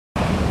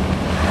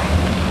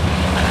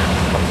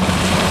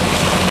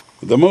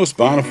The most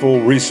bountiful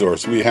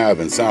resource we have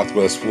in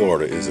Southwest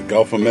Florida is the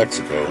Gulf of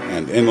Mexico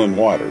and inland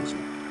waters.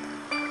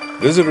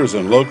 Visitors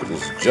and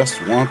locals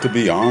just want to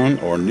be on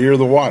or near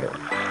the water.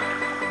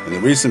 In the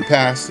recent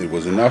past, it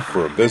was enough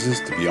for a business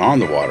to be on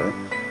the water,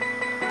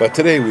 but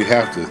today we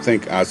have to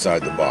think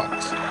outside the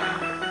box.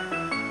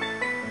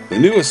 The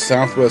newest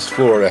Southwest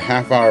Florida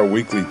half-hour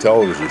weekly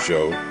television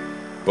show,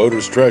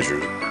 Boaters'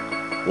 Treasures,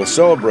 will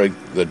celebrate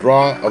the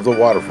draw of the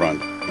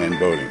waterfront and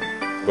boating.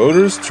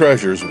 Boaters'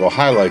 Treasures will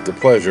highlight the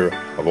pleasure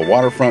of a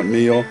waterfront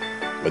meal,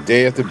 a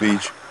day at the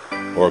beach,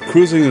 or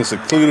cruising the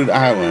secluded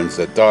islands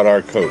that dot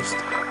our coast.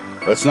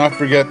 Let's not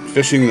forget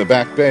fishing the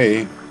back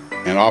bay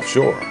and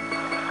offshore.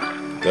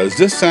 Does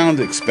this sound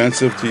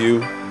expensive to you?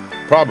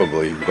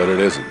 Probably, but it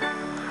isn't.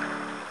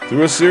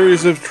 Through a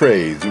series of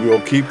trades, we will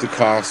keep the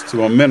cost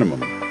to a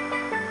minimum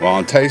while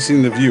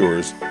enticing the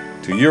viewers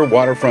to your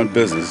waterfront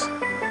business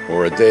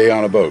or a day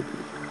on a boat.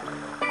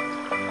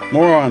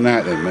 More on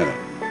that in a minute.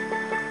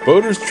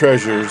 Boaters'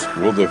 Treasures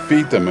will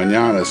defeat the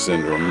manana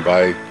syndrome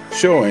by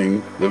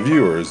showing the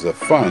viewers the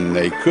fun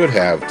they could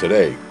have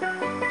today.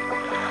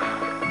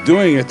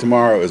 Doing it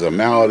tomorrow is a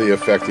malady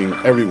affecting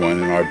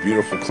everyone in our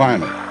beautiful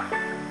climate,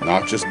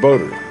 not just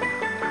boaters.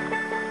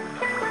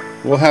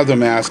 We'll have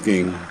them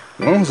asking,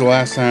 when was the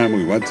last time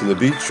we went to the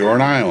beach or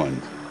an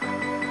island?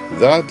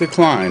 The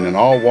decline in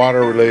all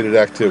water-related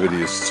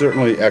activity is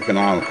certainly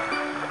economical,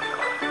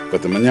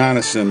 but the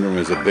manana syndrome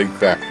is a big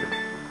factor.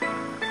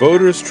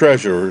 Boaters'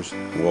 Treasures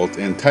will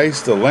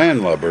entice the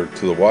landlubber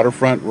to the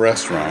waterfront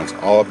restaurants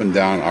all up and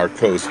down our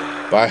coast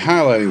by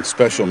highlighting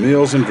special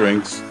meals and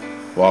drinks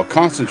while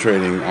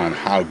concentrating on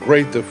how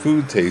great the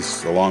food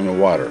tastes along the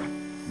water.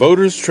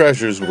 Boaters'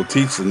 Treasures will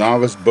teach the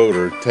novice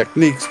boater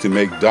techniques to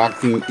make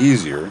docking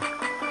easier,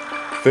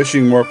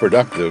 fishing more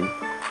productive,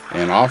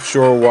 and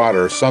offshore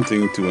water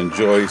something to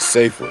enjoy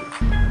safely.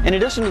 In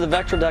addition to the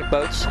Vector deck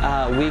boats,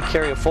 we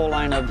carry a full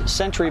line of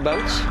Century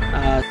boats.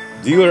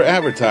 Dealer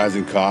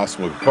advertising costs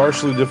will be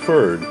partially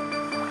deferred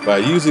by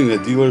using the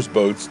dealer's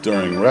boats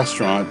during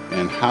restaurant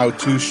and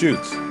how-to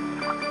shoots.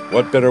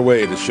 What better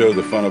way to show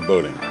the fun of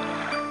boating?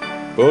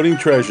 Boating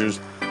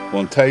Treasures will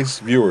entice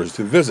viewers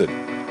to visit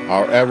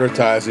our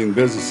advertising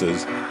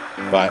businesses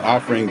by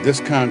offering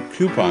discount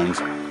coupons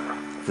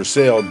for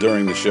sale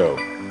during the show.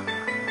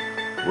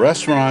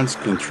 Restaurants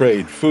can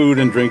trade food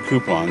and drink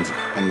coupons,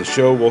 and the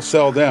show will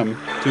sell them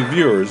to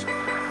viewers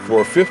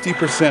for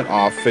 50%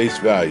 off face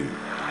value.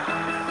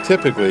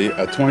 Typically,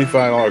 a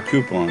 $25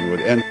 coupon would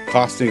end up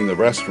costing the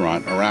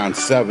restaurant around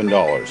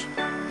 $7,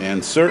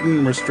 and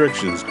certain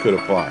restrictions could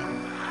apply.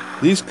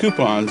 These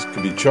coupons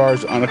could be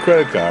charged on a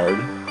credit card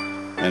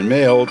and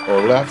mailed or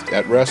left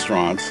at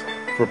restaurants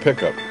for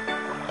pickup.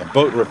 A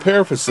boat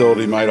repair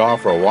facility might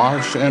offer a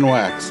wash and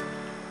wax,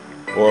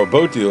 or a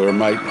boat dealer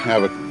might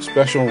have a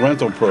special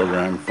rental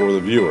program for the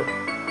viewer.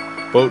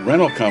 Boat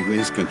rental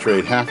companies can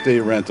trade half-day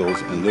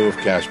rentals in lieu of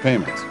cash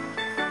payments.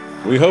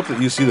 We hope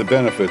that you see the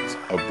benefits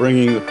of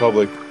bringing the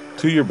public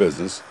to your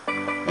business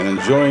and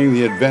enjoying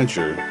the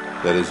adventure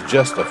that is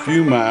just a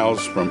few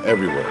miles from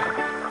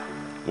everywhere.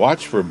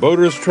 Watch for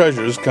Boaters'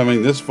 Treasures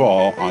coming this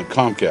fall on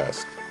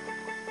Comcast.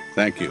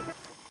 Thank you.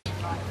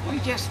 We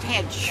just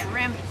had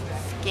shrimp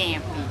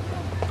scampi.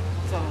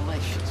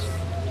 Delicious.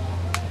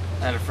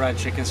 I had a fried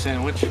chicken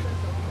sandwich.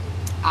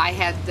 I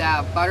had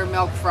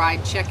buttermilk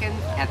fried chicken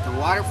at the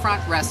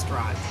Waterfront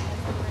Restaurant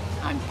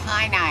on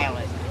Pine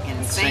Island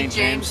in St.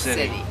 James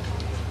City.